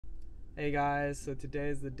Hey guys, so today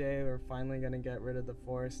is the day we're finally going to get rid of the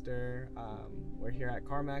Forester. We're here at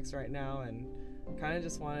CarMax right now and kind of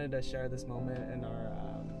just wanted to share this moment in our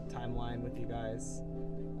timeline with you guys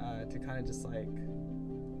to kind of just like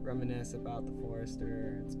reminisce about the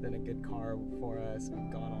Forester. It's been a good car for us.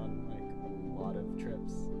 We've gone on like a lot of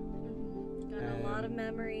trips. Got a lot of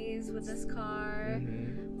memories with this car.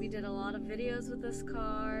 We did a lot of videos with this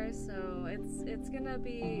car, so it's gonna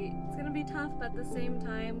be tough, but at the same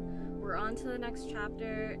time we're on to the next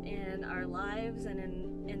chapter in our lives and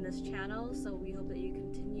in this channel, so we hope that you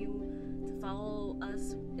continue to follow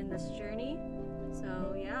us in this journey.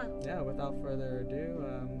 So yeah, without further ado,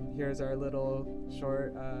 here's our little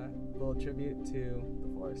short little tribute to the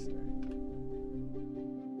Forester.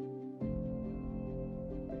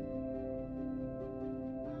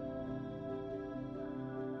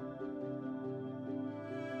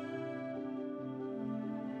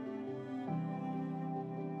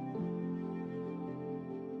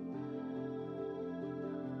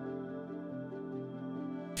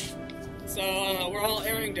 So we're all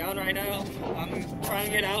airing down right now. I'm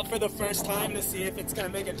trying it out for the first time to see if it's gonna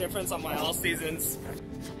make a difference on my all seasons.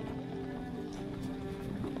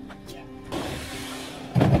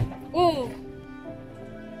 Ooh,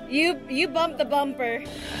 you bumped the bumper.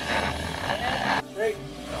 Great.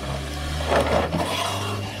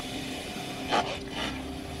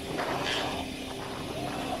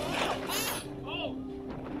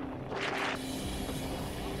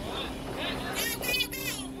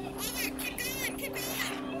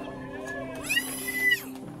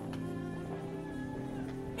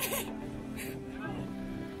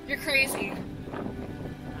 You're crazy.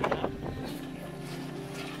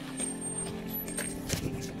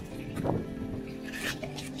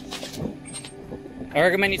 I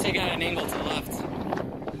recommend you take it at an angle to the left.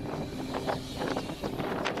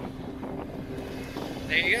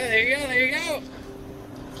 There you go, there you go, there you go!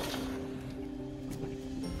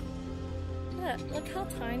 Yeah, look how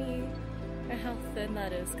tiny and how thin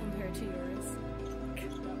that is compared to yours.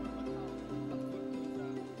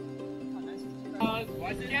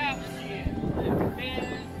 Watch it out!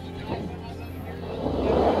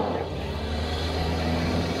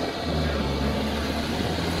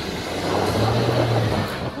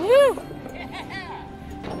 Woo!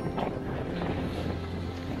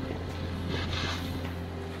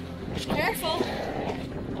 Careful!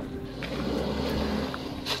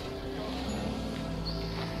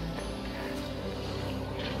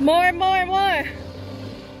 More!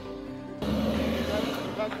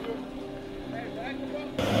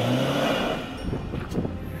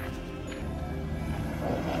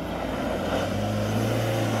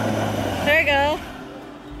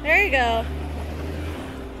 There you go.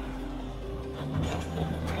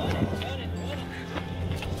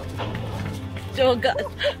 Oh God.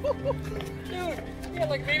 Dude, yeah,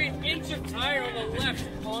 like maybe an inch of tire on the left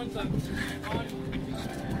on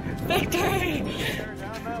Victory!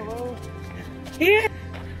 Down that low. Yeah.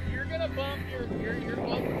 You're gonna bump your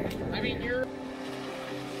bump. I mean you're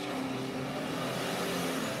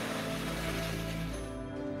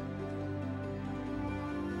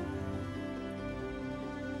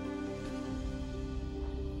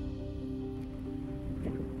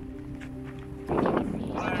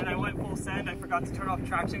I went full send. I forgot to turn off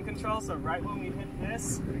traction control, so right when we hit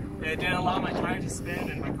this, it didn't allow my tire to spin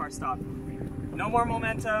and my car stopped. No more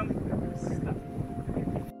momentum.